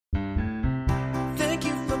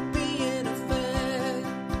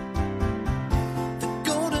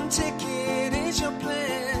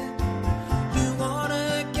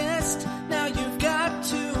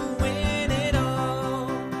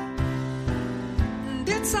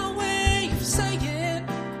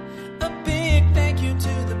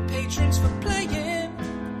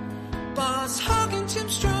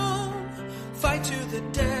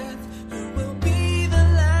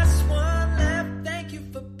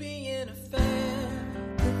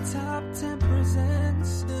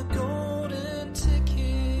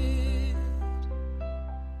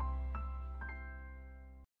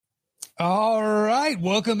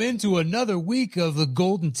welcome into another week of the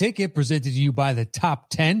Golden Ticket presented to you by the Top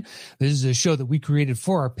 10. This is a show that we created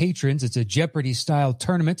for our patrons. It's a Jeopardy-style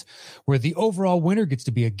tournament where the overall winner gets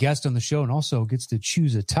to be a guest on the show and also gets to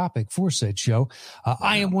choose a topic for said show.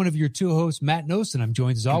 I am one of your two hosts, Matt Nost, and I'm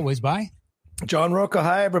joined as always by John Roca.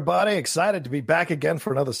 Hi, everybody. Excited to be back again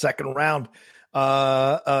for another second round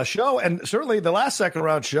show. And certainly the last second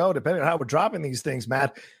round show, depending on how we're dropping these things,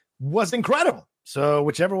 Matt, was incredible. So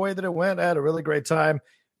whichever way that it went, I had a really great time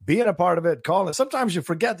being a part of it, calling it. Sometimes you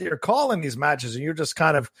forget that you're calling these matches and you're just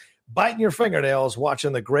kind of biting your fingernails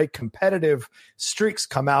watching the great competitive streaks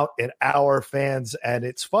come out in our fans. And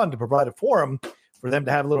it's fun to provide a forum for them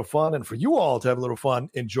to have a little fun and for you all to have a little fun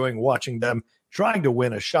enjoying watching them trying to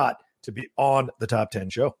win a shot to be on the Top 10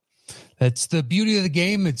 show. That's the beauty of the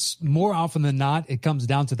game. It's more often than not, it comes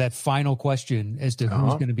down to that final question as to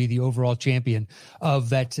who's going to be the overall champion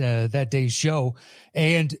of that day's show.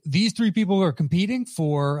 And these three people are competing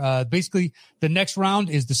for basically the next round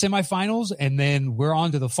is the semifinals, and then we're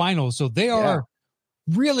on to the finals. So they are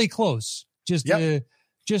really close, just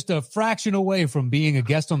a fraction away from being a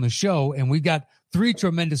guest on the show. And we've got three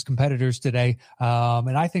tremendous competitors today.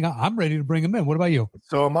 And I think I'm ready to bring them in. What about you?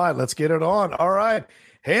 So am I. Let's get it on. All right.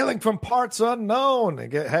 Hailing from parts unknown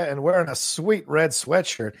and wearing a sweet red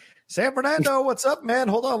sweatshirt. San Fernando, what's up, man?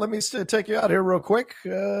 Hold on. Let me take you out here real quick.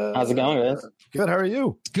 How's it going, guys? Good. How are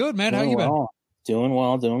you? Good, man. How you been? Doing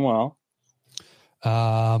well.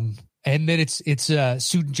 And then it's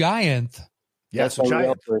Sujayanth. Yeah, that's my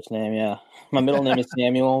real first name, yeah. My middle name is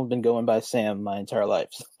Samuel. I've been going by Sam my entire life.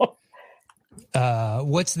 So.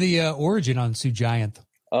 What's the origin on Sujayanth?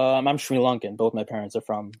 I'm Sri Lankan. Both my parents are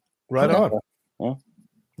from. Right on. Yeah.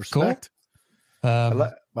 Respect. Cool.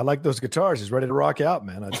 I like those guitars. He's ready to rock out,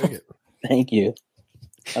 man. I dig it. Thank you.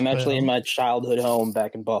 I'm actually in my childhood home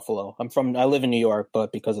back in Buffalo. I live in New York,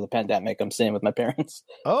 but because of the pandemic, I'm staying with my parents.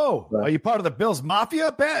 Oh, are you part of the Bills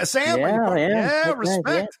Mafia, Sam? Yeah,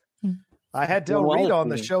 respect. Yeah. I had Del Reed on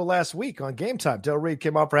the show last week on Game Time. Del Reed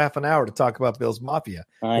came on for half an hour to talk about Bills Mafia,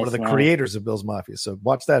 one of the creators of Bills Mafia. So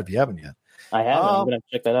watch that if you haven't yet. I haven't. I'm going to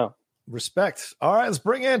check that out. Respect. All right, let's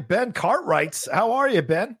bring in Ben Cartwright. How are you,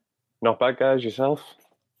 Ben? Not bad, guys. Yourself?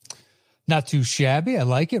 Not too shabby. I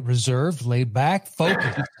like it. Reserved, laid back,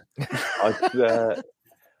 focused. It's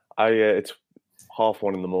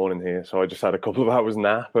 1:30 in the morning here, so I just had a couple of hours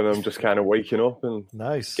nap, and I'm just kind of waking up and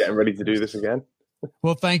getting ready to do this again.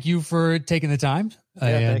 Well, thank you for taking the time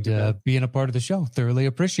and being a part of the show. Thoroughly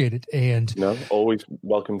appreciate it. And always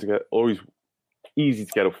welcome always easy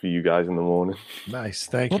to get up for you guys in the morning. Nice.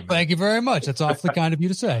 Thank you. Well, thank you very much. That's awfully kind of you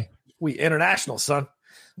to say. We international, son.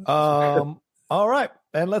 All right.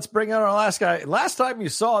 And let's bring out our last guy. Last time you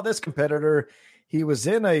saw this competitor, he was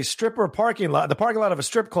in a stripper parking lot, the parking lot of a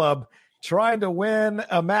strip club, trying to win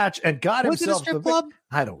a match and got himself. Was it a strip club?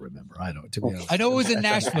 I don't remember. To be honest. I know it was in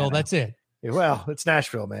Nashville. That's it. Well, it's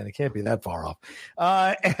Nashville, man. It can't be that far off.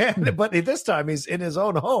 But this time he's in his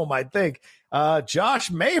own home, I think.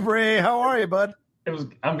 Josh Mabry, how are you, bud?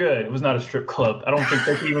 I'm good. It was not a strip club. I don't think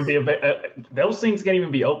they can even be those things can't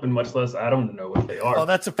even be open, much less I don't know what they are. Oh,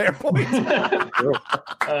 that's a fair point.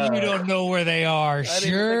 You don't know where they are.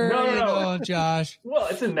 Sure, no, Josh. Well,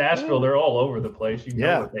 it's in Nashville. They're all over the place. You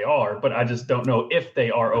know what they are, but I just don't know if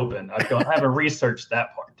they are open. I haven't researched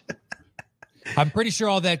that part. I'm pretty sure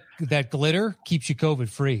all that glitter keeps you COVID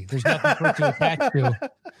free. There's nothing for it to attach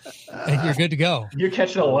to, and you're good to go. You're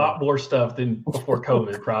catching a lot more stuff than before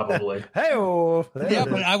COVID, probably. Yeah,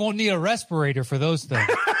 but I won't need a respirator for those things.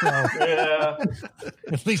 So,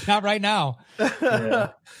 at least not right now.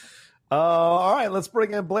 Yeah. All right, let's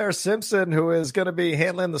bring in Blair Simpson, who is going to be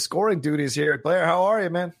handling the scoring duties here. Blair, how are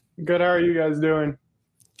you, man? Good. How are you guys doing?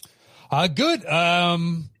 Good.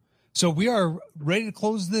 So we are ready to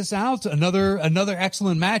close this out. Another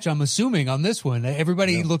excellent match, I'm assuming, on this one.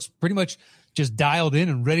 Everybody looks pretty much just dialed in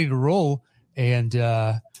and ready to roll. And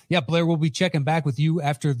Blair, we'll be checking back with you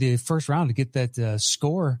after the first round to get that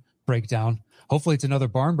score breakdown. Hopefully it's another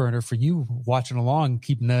barn burner for you watching along,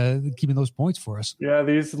 keeping those points for us. Yeah,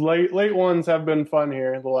 these late ones have been fun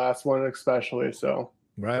here, the last one especially. So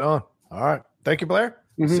right on. All right. Thank you, Blair.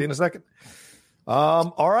 See you in a second.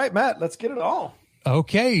 All right, Matt, let's get it all.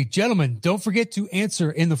 Okay, gentlemen, don't forget to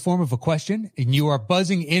answer in the form of a question, and you are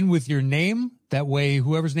buzzing in with your name. That way,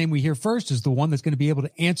 whoever's name we hear first is the one that's going to be able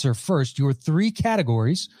to answer first. Your three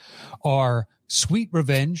categories are Sweet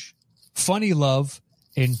Revenge, Funny Love,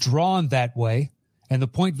 and Drawn That Way. And the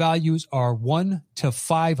point values are 1 to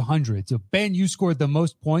 500. So, Ben, you scored the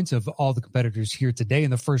most points of all the competitors here today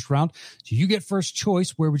in the first round. So you get first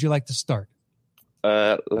choice. Where would you like to start?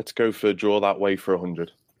 Let's go for Draw That Way for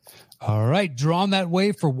 100. All right. Drawn that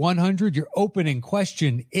way for 100. Your opening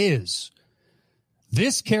question is,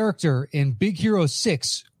 this character in Big Hero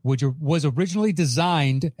 6 was originally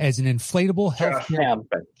designed as an inflatable health care.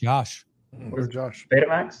 Josh. Where's Josh?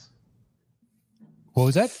 Betamax? What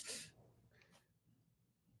was that?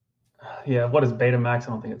 Yeah, what is Betamax? I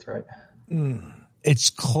don't think it's right. It's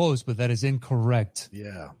close, but that is incorrect.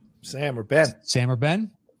 Yeah. Sam or Ben? Sam or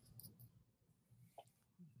Ben?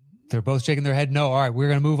 They're both shaking their head no. All right, we're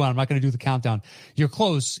going to move on. I'm not going to do the countdown. You're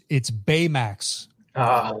close. It's Baymax.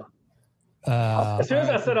 As soon as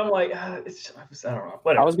I said, I'm like, I don't know.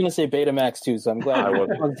 Whatever. I was going to say Betamax too, so I'm glad.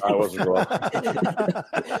 I wasn't wrong.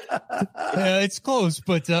 It's close,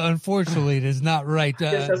 but unfortunately, it is not right.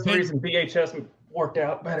 I guess that's the reason VHS worked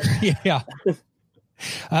out better. Yeah.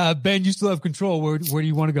 Ben, you still have control. Where do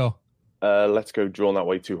you want to go? Let's go Drawn That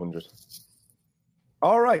Way 200.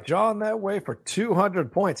 All right, drawn that way for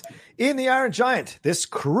 200 points. In The Iron Giant, this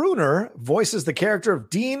crooner voices the character of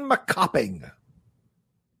Dean McCopping.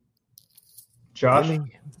 Josh.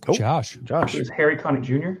 Josh. It was Harry Connick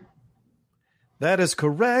Jr. That is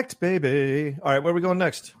correct, baby. All right, where are we going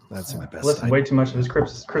next? That's my best. Listen way too much of his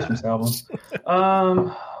Christmas albums.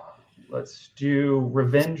 Let's do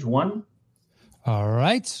Revenge 1. All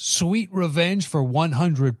right. Sweet Revenge for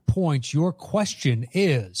 100 points. Your question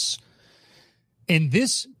is, in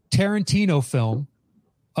this Tarantino film,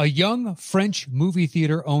 a young French movie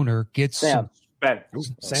theater owner gets... Sam.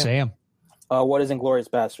 Sam. What is Inglourious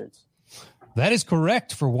Bastards? That is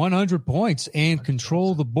correct for 100 points and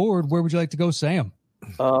control the board. Where would you like to go, Sam?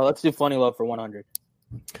 Let's do Funny Love for 100.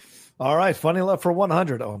 All right, Funny Love for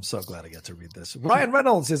 100. Oh, I'm so glad I get to read this. Ryan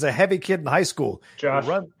Reynolds is a heavy kid in high school. Josh.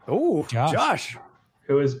 Josh.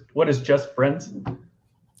 What is Just Friends?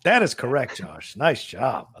 That is correct, Josh. Nice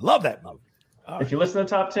job. I love that movie. If you listen to the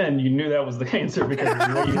top 10, you knew that was the answer because of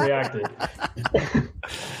the way you reacted.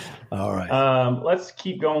 All right. Let's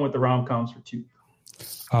keep going with the rom-coms for 2.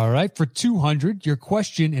 All right. For 200, your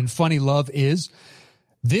question in Funny Love is,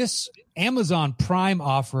 this Amazon Prime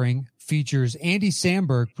offering features Andy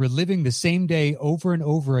Samberg reliving the same day over and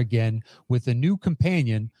over again with a new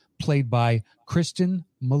companion played by Kristen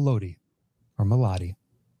Milotti.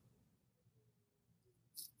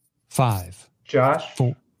 5. Josh.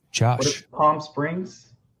 4. Josh. What is Palm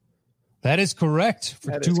Springs? That is correct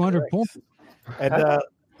for 200 points. And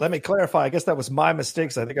let me clarify. I guess that was my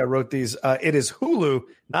mistakes. I think I wrote these. It is Hulu,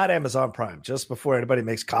 not Amazon Prime, just before anybody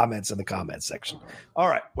makes comments in the comments section. All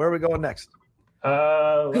right. Where are we going next?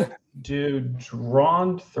 Let's do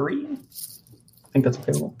Drawn 3. I think that's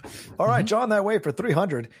available. All right. Drawn that way for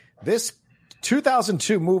 300. This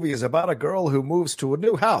 2002 movie is about a girl who moves to a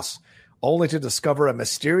new house only to discover a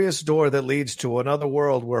mysterious door that leads to another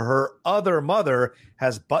world where her other mother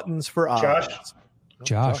has buttons for eyes.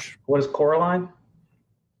 Josh. What is Coraline?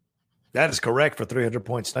 That is correct for 300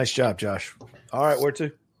 points. Nice job, Josh. All right, where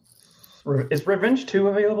to? Is Revenge 2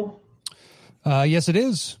 available? Yes, it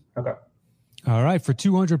is. Okay. All right, for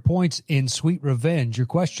 200 points in Sweet Revenge, your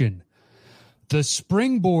question. The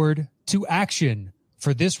springboard to action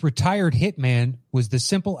for this retired hitman was the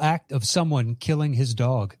simple act of someone killing his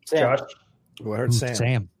dog. Sam. Josh. I heard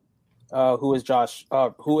Sam. Who is Josh?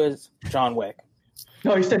 Who is John Wick?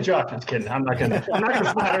 No, you said Josh. I'm just kidding. I'm not gonna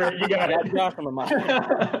flatter it. You got it. Josh on the mind.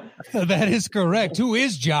 That is correct. Who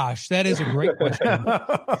is Josh? That is a great question.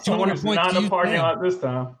 Someone who's not in the parking lot this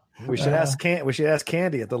time. We should ask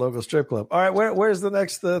Candy at the local strip club. All right, where's the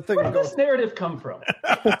next thing? Where did this narrative come from?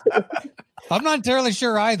 I'm not entirely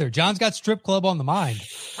sure either. John's got strip club on the mind.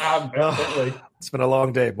 It's been a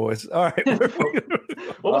long day, boys. All right.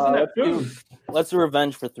 What was in that food? Let's do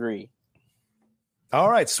Revenge for 3. All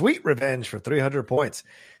right, Sweet Revenge for 300 points.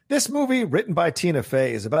 This movie, written by Tina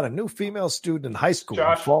Fey, is about a new female student in high school.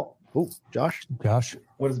 Josh. Josh.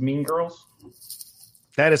 What is Mean Girls?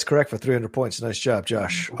 That is correct for 300 points. Nice job,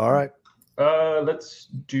 Josh. All right. Let's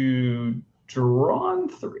do Drawn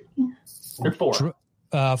 3. Or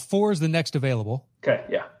 4. 4 is the next available. Okay,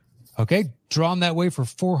 yeah. Okay, Drawn that way for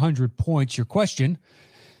 400 points. Your question.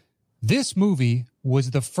 This movie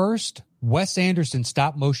was the first Wes Anderson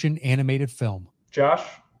stop-motion animated film.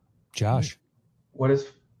 Josh. What is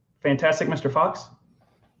Fantastic Mr. Fox?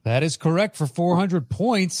 That is correct for 400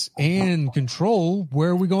 points and control. Where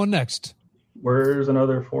are we going next? Where's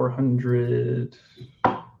another 400?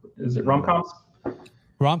 Is it rom-coms?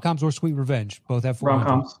 Rom-coms or Sweet Revenge. Both have 400.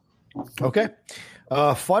 Rom-coms. Okay.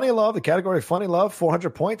 Funny Love, the category Funny Love, 400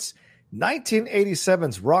 points.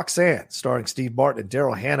 1987's Roxanne, starring Steve Martin and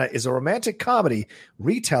Daryl Hannah, is a romantic comedy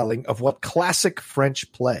retelling of what classic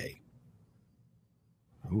French play?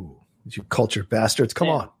 Ooh, you cultured bastards. Come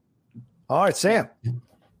on. All right, Sam.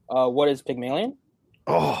 What is Pygmalion?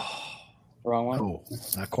 Oh, Wrong one. Oh,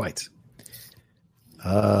 not quite.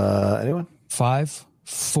 Anyone? 5,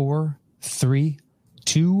 4, 3,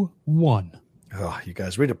 2, 1. Oh, you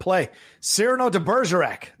guys ready to play? Cyrano de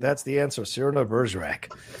Bergerac. That's the answer. Cyrano de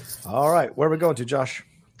Bergerac. All right. Where are we going to, Josh?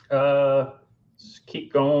 Just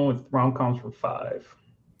keep going with rom-coms for 5.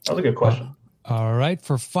 That was a good question. All right.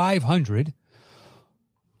 For 500,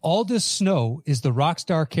 Aldous Snow is the rock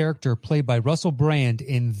star character played by Russell Brand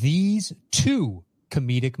in these 2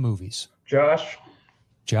 comedic movies. Josh.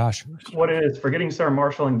 What is Forgetting Sarah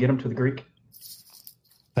Marshall and Get Him to the Greek?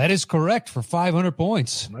 That is correct for 500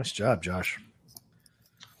 points. Nice job, Josh.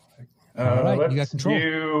 All right, let's you got control.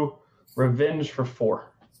 do Revenge for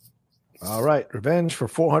 4. All right, Revenge for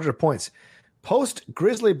 400 points. Post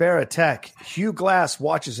grizzly bear attack, Hugh Glass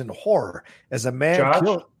watches in horror as a man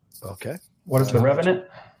Josh? Okay. What is The Revenant?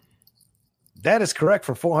 That is correct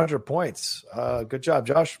for 400 points. Good job,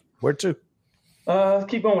 Josh. Where to? Let's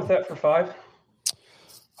keep going with that for 5.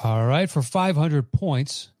 All right, for 500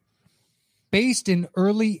 points. Based in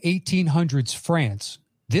early 1800s France,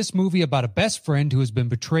 this movie about a best friend who has been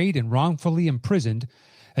betrayed and wrongfully imprisoned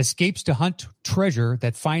escapes to hunt treasure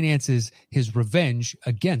that finances his revenge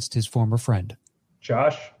against his former friend.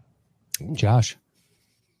 Josh. What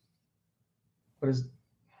is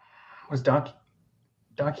Don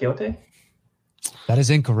Quixote? That is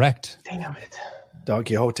incorrect. Damn it. Don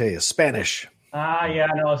Quixote is Spanish. Yeah,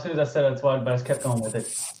 I know. As soon as I said it, that's why, but I just kept going with it.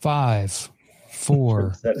 5,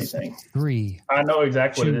 4, Said anything. 3. I know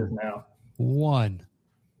exactly 2, what it is now. 1.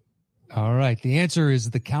 All right. The answer is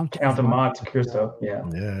the Count of Monte Cristo.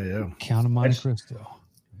 Yeah. Count of Monte Cristo.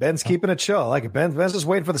 Ben's keeping it chill. I like it. Ben's just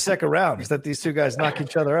waiting for the second round. Just let these 2 guys knock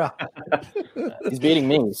each other out. He's beating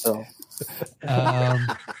me, so. All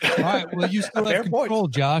right. Well, you still have control,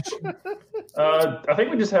 Josh. I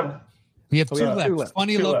think we just have. We have 2 left.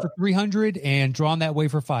 Funny Love for 300 and Drawn That Way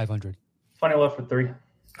for 500. Funny Love for 3.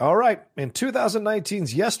 All right. In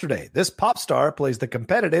 2019's Yesterday, this pop star plays the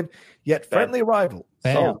competitive yet friendly rival.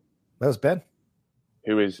 Ben. Oh, that was Ben.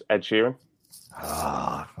 Who is Ed Sheeran?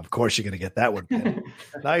 Of course you're going to get that one, Ben.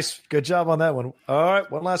 Nice. Good job on that one. All right.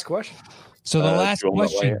 One last question. So the last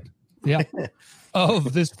question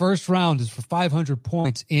of this first round is for 500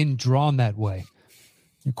 points in Drawn That Way.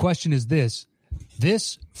 Your question is this.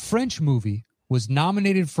 This French movie was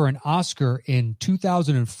nominated for an Oscar in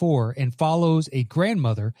 2004 and follows a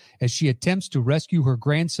grandmother as she attempts to rescue her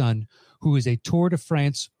grandson, who is a Tour de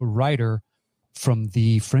France rider from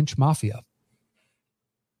the French mafia.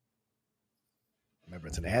 Remember,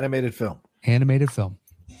 it's an animated film.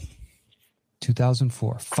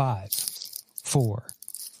 2004. 5, 4,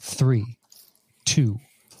 3, 2,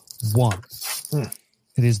 1.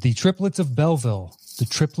 It is The Triplets of Belleville. The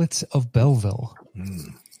Triplets of Belleville.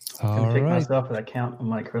 All right. Myself for that Count of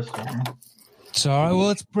Monte Cristo. So, all right, well,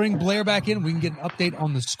 let's bring Blair back in. We can get an update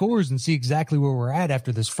on the scores and see exactly where we're at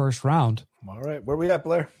after this first round. All right. Where we at,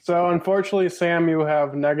 Blair? So, unfortunately, Sam, you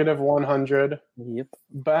have negative 100. Yep.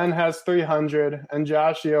 Ben has 300. And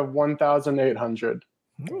Josh, you have 1,800.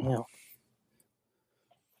 Yeah.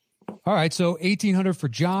 All right, so 1,800 for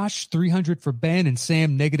Josh, 300 for Ben, and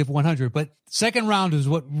Sam, negative 100. But second round is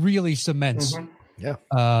what really cements,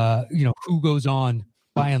 who goes on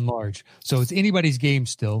by and large. So it's anybody's game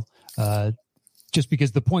still, just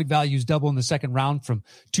because the point values double in the second round from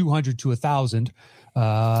 200 to 1,000.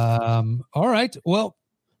 All right, well,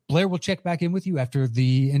 Blair will check back in with you after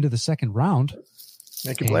the end of the second round.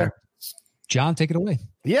 Thank you, Blair. John, take it away.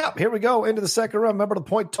 Yeah, here we go into the second round. Remember, the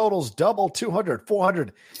point totals double: 200,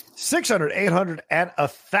 400, 600, 800, and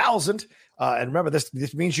 1,000. And remember,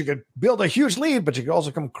 this means you could build a huge lead, but you can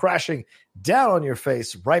also come crashing down on your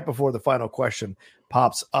face right before the final question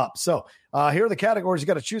pops up. So here are the categories you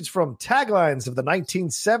got to choose from. Taglines of the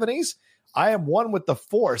 1970s. I Am One with the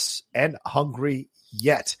Force and Hungry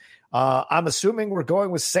Yet. I'm assuming we're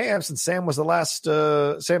going with Sam, since Sam was the last.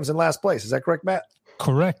 Sam's in last place. Is that correct, Matt?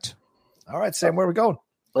 Correct. All right, Sam, where are we going?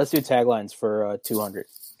 Let's do taglines for 200.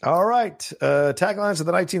 All right. Taglines of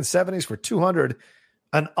the 1970s for 200.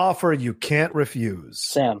 An offer you can't refuse.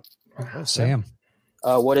 Sam. Sam.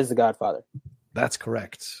 What is The Godfather? That's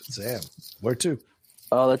correct. Sam. Where to?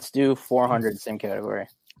 Let's do 400, same category.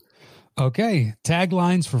 Okay.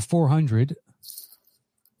 Taglines for 400.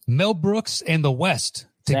 Mel Brooks and the West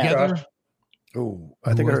together. Oh,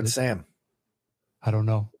 I think I heard Sam. I don't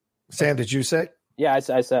know. Sam, did you say? Yeah, I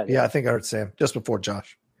said. Yeah, I think I heard Sam just before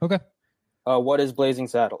Josh. Okay. What is Blazing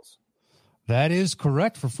Saddles? That is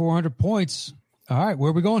correct for 400 points. All right,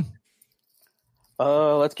 where are we going?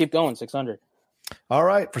 Let's keep going. 600. All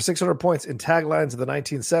right, for 600 points in taglines of the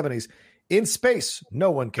 1970s. In space,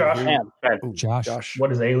 no one can. Josh.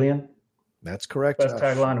 What is Alien? That's correct. Best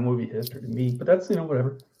tagline in movie history to me, but that's,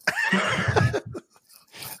 whatever.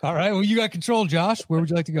 All right. Well, you got control, Josh. Where would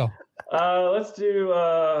you like to go? Let's do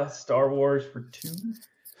Star Wars for 2.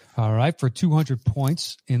 All right. For 200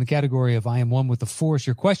 points in the category of I Am One with the Force,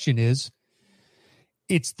 your question is,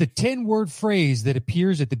 it's the 10-word phrase that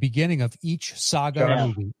appears at the beginning of each saga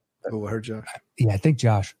movie. Oh, I heard Josh. Yeah, I think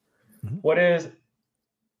Josh. What is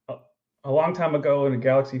a long time ago in a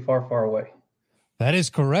galaxy far, far away? That is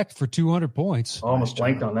correct for 200 points. I almost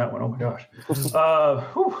blanked on that one. Oh, my gosh.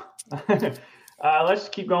 Let's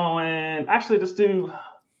keep going. Actually, let's do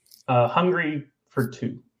Hungry for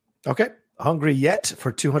 2. Okay. Hungry Yet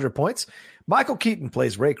for 200 points. Michael Keaton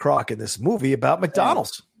plays Ray Kroc in this movie about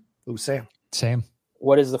McDonald's. Ooh, Sam. Sam.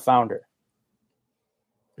 What is the founder?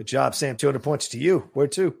 Good job, Sam. 200 points to you. Where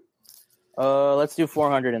to? Let's do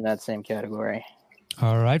 400 in that same category.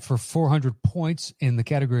 All right. For 400 points in the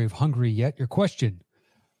category of Hungry Yet, your question.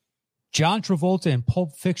 John Travolta in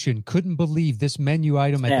Pulp Fiction couldn't believe this menu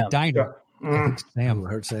item at the diner. I think Sam. I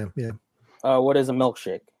heard Sam. Yeah. What is a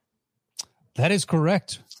milkshake? That is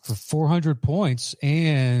correct for 400 points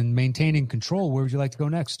and maintaining control. Where would you like to go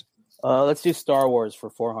next? Let's do Star Wars for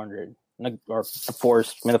 400. Or the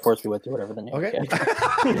Force. May the Force be with you, whatever the name. Okay.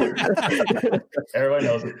 Everybody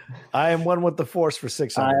knows it. I Am One with the Force for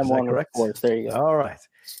 600. I Am One with the correct? Force. There you go. All right.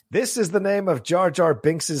 This is the name of Jar Jar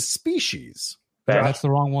Binks' species. That's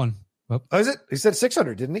the wrong one. Oh, is it? He said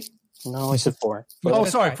 600, didn't he? No, he said 4. Oh,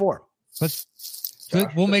 sorry, 4.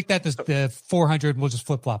 We'll make that the 400. We'll just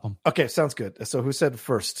flip-flop them. Okay, sounds good. So who said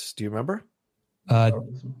first? Do you remember?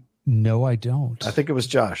 No, I don't. I think it was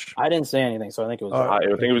Josh. I didn't say anything, so I think it was. I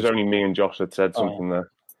think it was only me and Josh that said something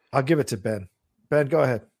there. I'll give it to Ben. Ben, go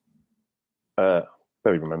ahead. I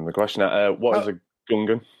don't even remember the question. What is a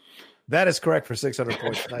Gungan? That is correct for 600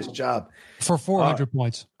 points. Nice job. For 400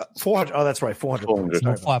 points. 400. Oh, that's right. 400 points.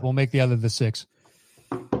 No flop. We'll make the other the 6.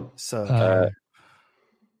 So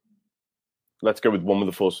let's go with one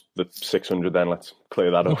with the 600 then. Let's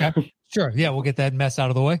clear that up. Okay. Sure. Yeah, we'll get that mess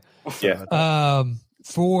out of the way. Yeah.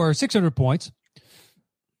 For 600 points,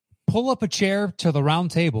 pull up a chair to the round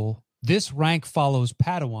table. This rank follows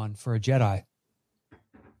Padawan for a Jedi.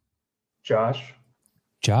 Josh.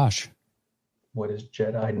 What is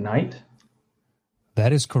Jedi Knight?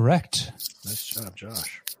 That is correct. Nice job,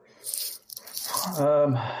 Josh.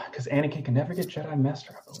 Because Anakin can never get Jedi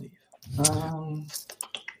Master, I believe.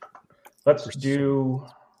 Let's do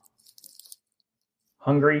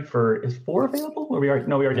Hungry for, is 4 available? Or we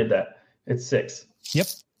already did that. It's 6. Yep.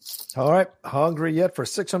 All right. Hungry Yet for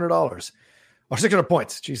 $600. Or 600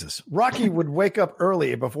 points. Jesus. Rocky would wake up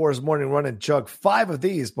early before his morning run and chug 5 of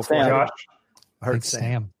these before Josh. I heard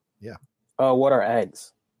Sam. Yeah. What are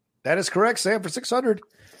eggs? That is correct, Sam, for 600.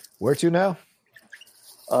 Where to now?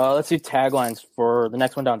 Let's do taglines for the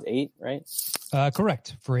next one down to 8, right?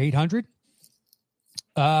 Correct. For 800.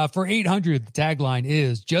 For 800, the tagline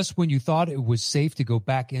is just when you thought it was safe to go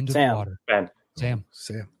back into the water. Ben. Sam.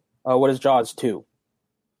 What is Jaws 2?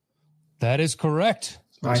 That is correct.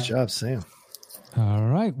 Nice job, Sam. All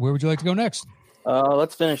right. Where would you like to go next?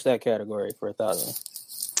 Let's finish that category for 1,000.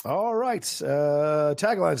 All right.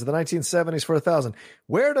 Taglines of the 1970s for 1,000.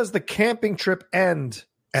 Where does the camping trip end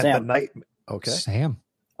at the night? Okay. Sam.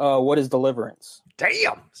 What is Deliverance?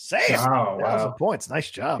 Damn. Sam. Oh, 1,000 points.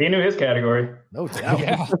 Nice job. He knew his category. No doubt.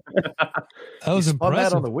 Yeah. That was impressive.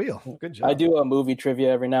 That on the wheel. Good job. I do a movie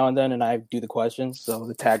trivia every now and then, and I do the questions. So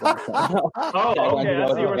the tagline. Okay. I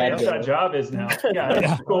see where the inside job is now. Yeah,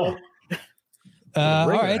 that's cool. All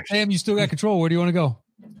right, Sam, you still got control. Where do you want to go?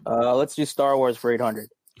 Let's do Star Wars for 800.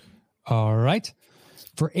 All right.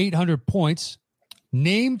 For 800 points,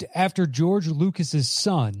 named after George Lucas's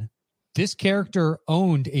son, this character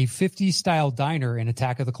owned a 50s style diner in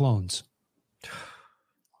Attack of the Clones.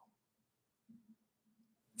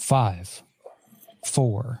 5,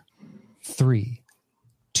 4, 3,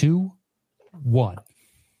 2, 1.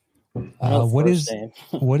 What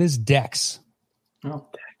is Dex? Oh,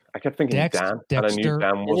 I kept thinking Dan, and I knew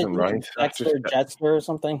Dan wasn't right. Dexter Jetster or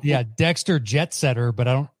something? Yeah, Dexter Jetsetter, but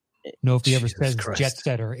I don't know if he ever says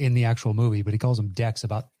Jetsetter in the actual movie, but he calls him Dex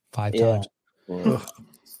about 5 times.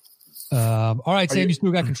 All right, Sam, you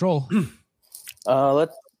still got control.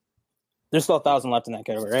 There's still 1,000 left in that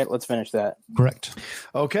category, right? Let's finish that. Correct.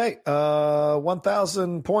 Okay.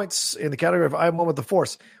 1,000 points in the category of I'm One with the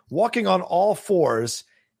Force. Walking on all fours,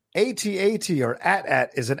 AT-AT or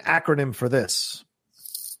AT-AT is an acronym for this.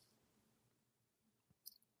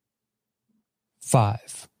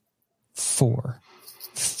 5, 4,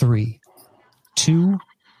 3, 2,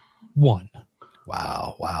 1.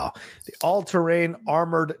 Wow. The All-Terrain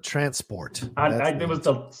Armored Transport. It was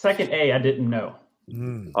the second A I didn't know.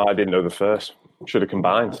 I didn't know the first. Should have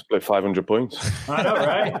combined, split 500 points. I know,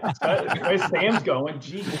 right? Where Sam's going,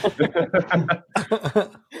 geez.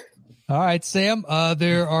 All right, Sam.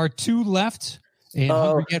 There are 2 left, and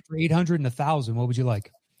Hungry Get for 800 and 1,000. What would you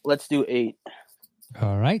like? Let's do 8.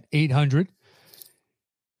 All right, 800.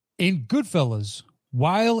 In Goodfellas,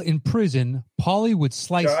 while in prison, Paulie would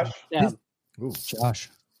slice. Josh.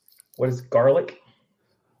 What is garlic?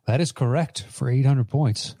 That is correct for 800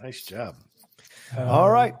 points. Nice job. All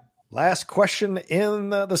right. Last question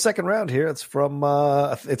in the second round here. It's from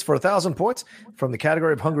it's for 1,000 points from the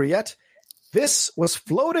category of Hungry Yet. This was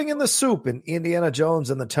floating in the soup in Indiana Jones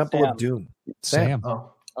and the Temple of Doom. Sam.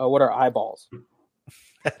 What are eyeballs?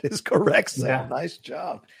 That is correct, Sam. Yeah. Nice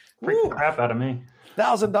job. Freak the crap out of me.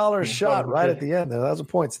 $1,000 shot right at the end there. 1,000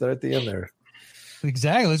 points there at the end there.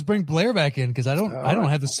 Exactly. Let's bring Blair back in because I don't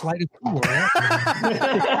have the slightest clue.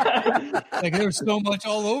 Like there was so much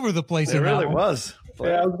all over the place. It really was.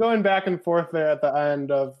 Yeah, I was going back and forth there at the end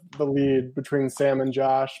of the lead between Sam and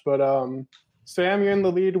Josh, but Sam, you're in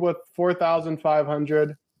the lead with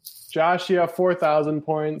 4,500. Josh, you have 4,000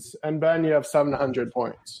 points, and Ben, you have 700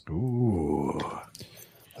 points. Ooh.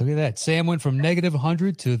 Look at that. Sam went from negative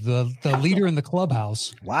 100 to the leader in the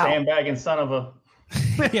clubhouse. Wow. Sandbagging son of a...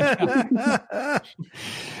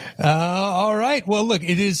 All right. Well, look,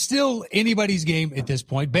 it is still anybody's game at this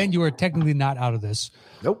point. Ben, you are technically not out of this.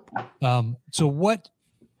 Nope. So what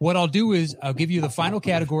I'll do is I'll give you the final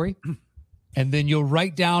category, and then you'll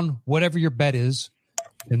write down whatever your bet is,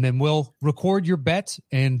 and then we'll record your bet,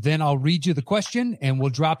 and then I'll read you the question, and we'll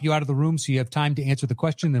drop you out of the room so you have time to answer the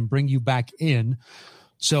question, and bring you back in.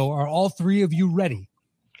 So are all 3 of you ready?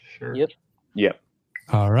 Sure. Yep.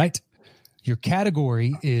 All right. Your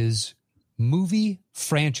category is movie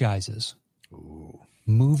franchises. Ooh.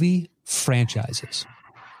 Movie franchises.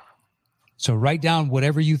 So write down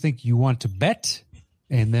whatever you think you want to bet.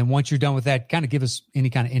 And then once you're done with that, kind of give us any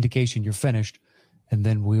kind of indication you're finished. And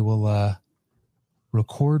then we will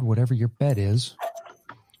record whatever your bet is.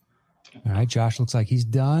 All right. Josh looks like he's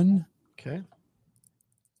done. Okay.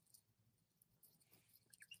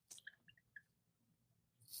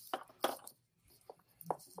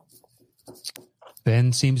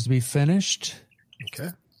 Ben seems to be finished. Okay.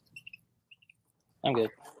 I'm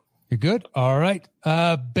good. You're good? All right.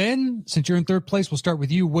 Ben, since you're in third place, we'll start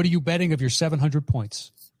with you. What are you betting of your 700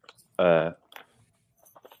 points?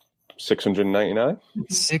 699.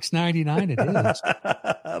 699 it is.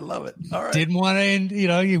 I love it. All right. Didn't want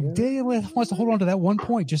to, wants to hold on to that 1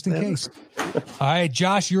 point just in case. All right,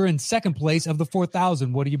 Josh, you're in second place of the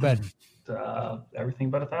 4,000. What are you betting?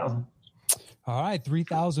 Everything but 1,000. All right,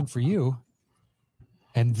 3,000 for you.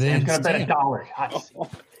 And then Sam's gonna bet $1.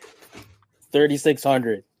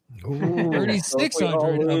 3,600.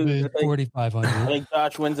 3,600 of the 4,500. I think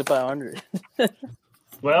Josh wins it by 100.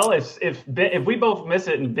 Well, if we both miss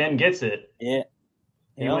it and Ben gets it, Yeah.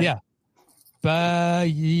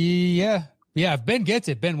 If Ben gets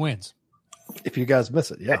it, Ben wins. If you guys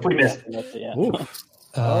miss it, yeah. If we miss it. Yeah.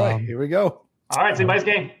 All right, here we go. All right, it's anybody's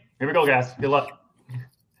game. Here we go, guys. Good luck.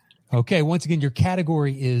 Okay, once again, your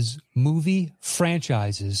category is movie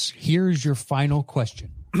franchises. Here's your final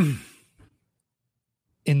question.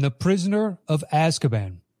 In The Prisoner of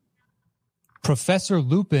Azkaban, Professor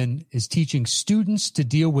Lupin is teaching students to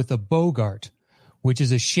deal with a Bogart, which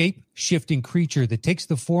is a shape-shifting creature that takes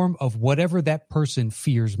the form of whatever that person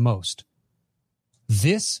fears most.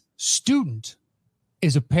 This student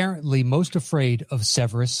is apparently most afraid of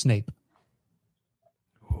Severus Snape.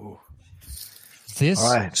 This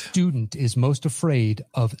student is most afraid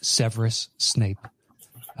of Severus Snape.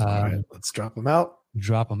 All right, let's drop him out.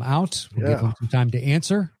 Drop him out. We'll give him some time to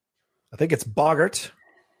answer. I think it's Bogart,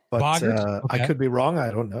 but Bogart? Okay. I could be wrong.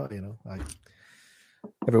 I don't know.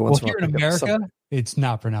 Every once in a while, here in America, it's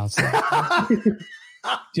not pronounced that.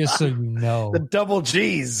 Just so you know. The double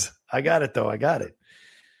G's. I got it, though. I got it.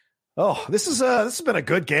 Oh, this has been a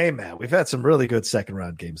good game, man. We've had some really good second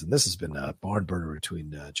round games, and this has been a barn burner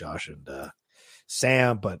between Josh and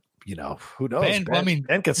Sam, but who knows?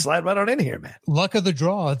 Ben can slide right on in here, man. Luck of the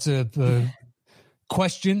draw. It's a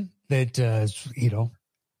question that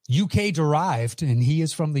UK derived, and he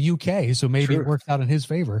is from the UK, so maybe it worked out in his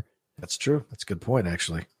favor. That's true. That's a good point,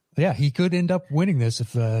 actually. Yeah, he could end up winning this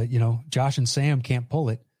if Josh and Sam can't pull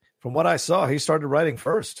it. From what I saw, he started writing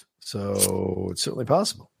first, so it's certainly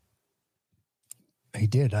possible. He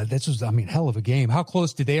did. This was, hell of a game. How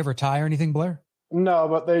close did they ever tie or anything, Blair? No,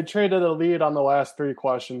 but they traded a lead on the last 3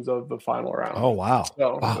 questions of the final round. Oh, wow.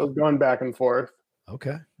 So it was going back and forth.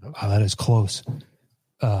 Okay. Wow, that is close.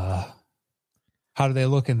 How do they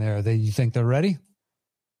look in there? You think they're ready?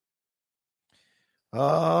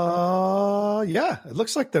 Yeah, it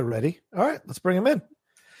looks like they're ready. All right, let's bring them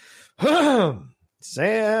in.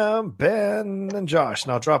 Sam, Ben, and Josh.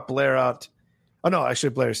 Now drop Blair out. Oh, no, actually,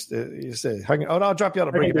 Blair, you say, no, I'll drop you out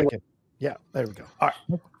and bring it back in. Yeah, there we go. All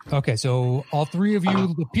right. Okay, so all three of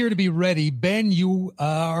you appear to be ready. Ben, you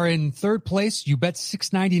are in third place. You bet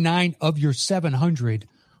 $6.99 of your 700.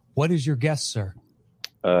 What is your guess, sir?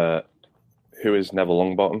 Who is Neville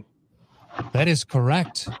Longbottom? That is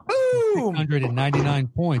correct. 699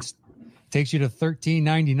 points. Takes you to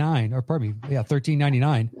 $13.99, or pardon me,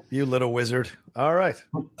 $13.99. You little wizard. All right.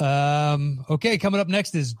 Okay, coming up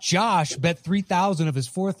next is Josh. Bet 3,000 of his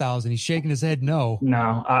 4,000. He's shaking his head no.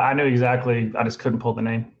 No, I knew exactly. I just couldn't pull the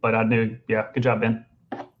name, but I knew. Yeah, good job, Ben.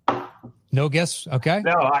 No guess. Okay.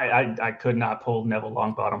 No, I could not pull Neville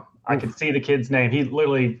Longbottom. I could see the kid's name. He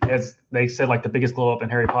literally, as they said, like the biggest glow up in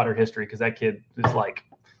Harry Potter history, because that kid is like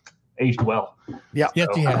aged well. Yeah. Yes,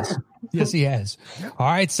 he has. Yes, he has. All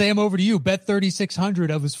right, Sam, over to you. Bet 3,600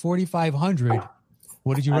 of his 4,500.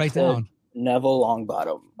 What did you write down? Neville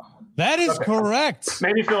Longbottom. That is correct.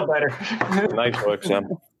 Made me feel better. Nice work, Sam.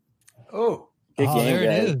 Oh, Good game, there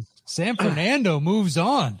guys. it is. Sam Fernando moves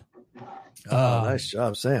on. nice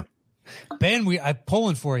job, Sam. Ben, I'm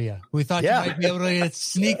pulling for you. We thought you might be able to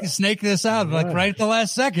snake this out like right at the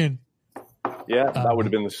last second. Yeah, that would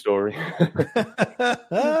have been the story.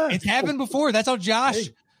 It's happened before. That's how Josh,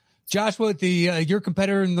 with your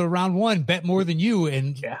competitor in the round one, bet more than you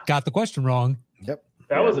and got the question wrong. Yep,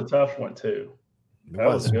 that was a tough one too. That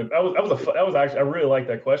was good. That was actually. I really liked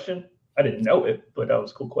that question. I didn't know it, but that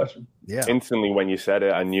was a cool question. Yeah. Instantly when you said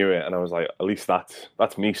it, I knew it, and I was like, at least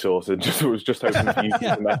that's me sorted. It was just hoping for you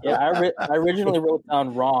to mess up. I originally wrote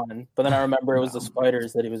down Ron, but then I remember it was the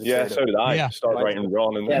spiders that he was. Yeah, so did I. Yeah. Started writing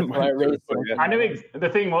Ron, and then I knew the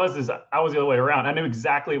thing was I was the other way around. I knew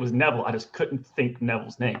exactly it was Neville. I just couldn't think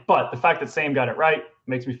Neville's name. But the fact that Sam got it right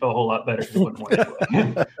makes me feel a whole lot better.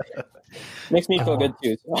 Makes me feel good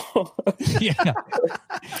too. So. Yeah.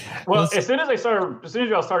 Well, as soon as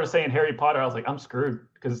y'all started saying Harry Potter, I was like, I'm screwed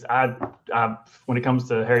because I when it comes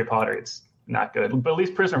to Harry Potter, it's not good. But at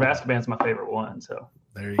least Prisoner of Azkaban is my favorite one. So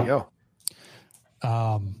there you go.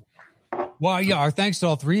 Well, yeah. Our thanks to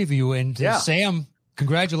all three of you, and Sam,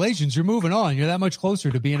 congratulations. You're moving on. You're that much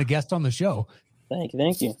closer to being a guest on the show. Thank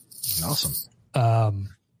you. Awesome.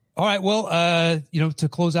 All right. Well, to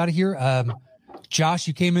close out of here, Josh,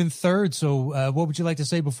 you came in third. So what would you like to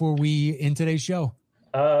say before we end today's show?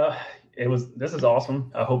 This is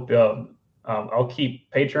awesome. I hope I'll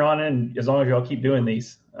keep Patreoning as long as y'all keep doing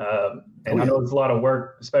these. And I know it's a lot of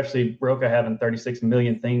work, especially Roka having 36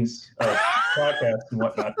 million things, podcasts and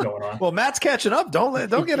whatnot going on. Well, Matt's catching up.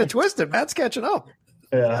 Don't get it twisted. Matt's catching up.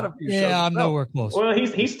 Yeah, I'm nowhere close. Well,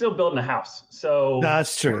 he's still building a house. So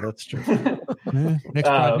that's true. Next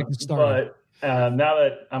project is starting. But now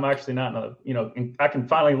that I'm actually not I can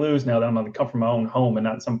finally lose now that I'm going to come from my own home and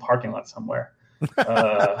not in some parking lot somewhere.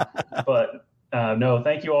 But no,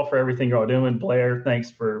 thank you all for everything you're all doing. Blair,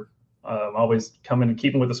 thanks for always coming and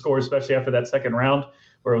keeping with the score, especially after that second round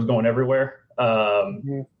where it was going everywhere.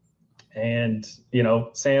 And,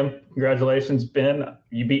 Sam, congratulations. Ben,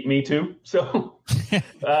 you beat me too. So,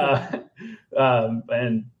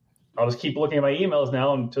 and I'll just keep looking at my emails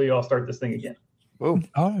now until you all start this thing again. Whoa.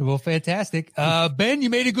 All right. Well, fantastic. Ben, you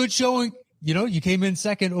made a good showing. You came in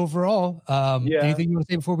second overall. Anything you want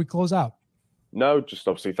to say before we close out? No, just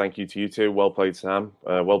obviously thank you to you two. Well played, Sam.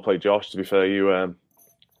 Well played, Josh. To be fair,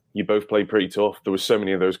 you both played pretty tough. There was so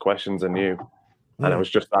many of those questions I knew. And I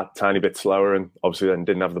was just that tiny bit slower, and obviously then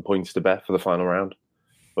didn't have the points to bet for the final round.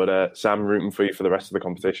 But Sam, rooting for you for the rest of the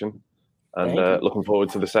competition, and looking forward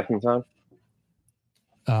to the second time.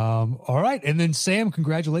 All right, and then Sam,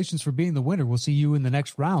 congratulations for being the winner. We'll see you in the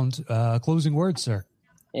next round. Closing words, sir.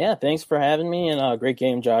 Yeah, thanks for having me, and great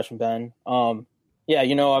game, Josh and Ben.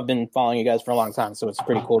 I've been following you guys for a long time, so it's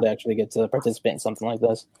pretty cool to actually get to participate in something like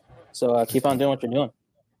this. So keep on doing what you're doing.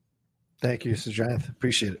 Thank you, Sajanth.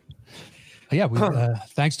 Appreciate it. Yeah,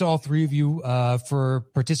 thanks to all three of you for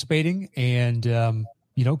participating, and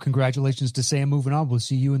congratulations to Sam moving on. We'll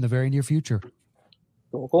see you in the very near future.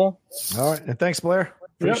 Cool. All right, and thanks, Blair.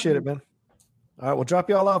 Appreciate it, man. All right, we'll drop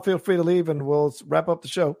you all out. Feel free to leave, and we'll wrap up the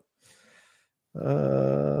show.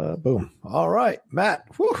 Boom. All right, Matt.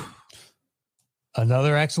 Whew.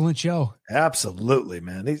 Another excellent show. Absolutely,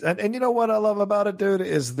 man. And you know what I love about it, dude,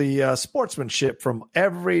 is the sportsmanship from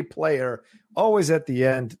every player. Always at the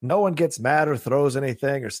end. No one gets mad or throws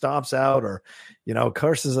anything or stomps out or,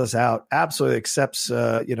 curses us out. Absolutely accepts,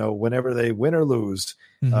 whenever they win or lose.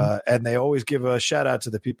 Mm-hmm. And they always give a shout out to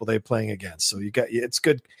the people they're playing against. So it's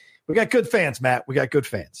good. We got good fans, Matt. We got good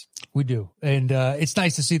fans. We do. And it's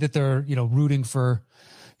nice to see that they're, rooting for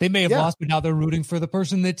they may have lost, but now they're rooting for the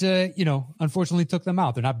person that, unfortunately took them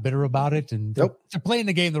out. They're not bitter about it. And they're playing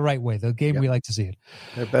the game the right way, the game we like to see it.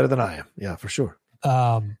 They're better than I am. Yeah, for sure.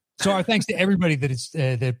 So our thanks to everybody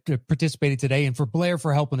that participated today, and for Blair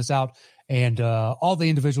for helping us out, and all the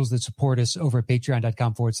individuals that support us over at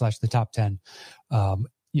patreon.com/the top 10.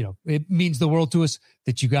 It means the world to us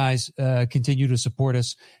that you guys continue to support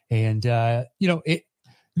us. And,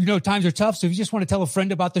 times are tough. So if you just want to tell a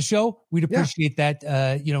friend about the show, we'd appreciate that.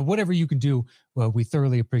 Whatever you can do, we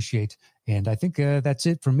thoroughly appreciate. And I think that's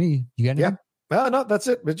it for me. You got anything? Well, no, that's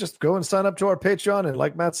it. But just go and sign up to our Patreon. And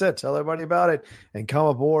like Matt said, tell everybody about it and come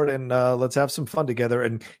aboard, and let's have some fun together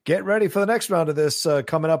and get ready for the next round of this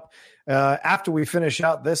coming up after we finish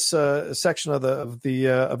out this section of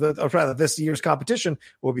this year's competition.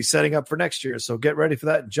 We'll be setting up for next year. So get ready for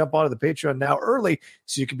that and jump onto the Patreon now early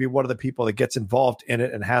so you can be one of the people that gets involved in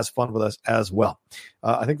it and has fun with us as well.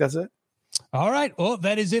 I think that's it. All right. Well,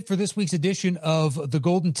 that is it for this week's edition of The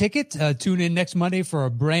Golden Ticket. Tune in next Monday for a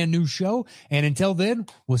brand new show. And until then,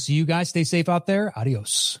 we'll see you guys. Stay safe out there.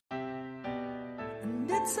 Adios. And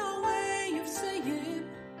it's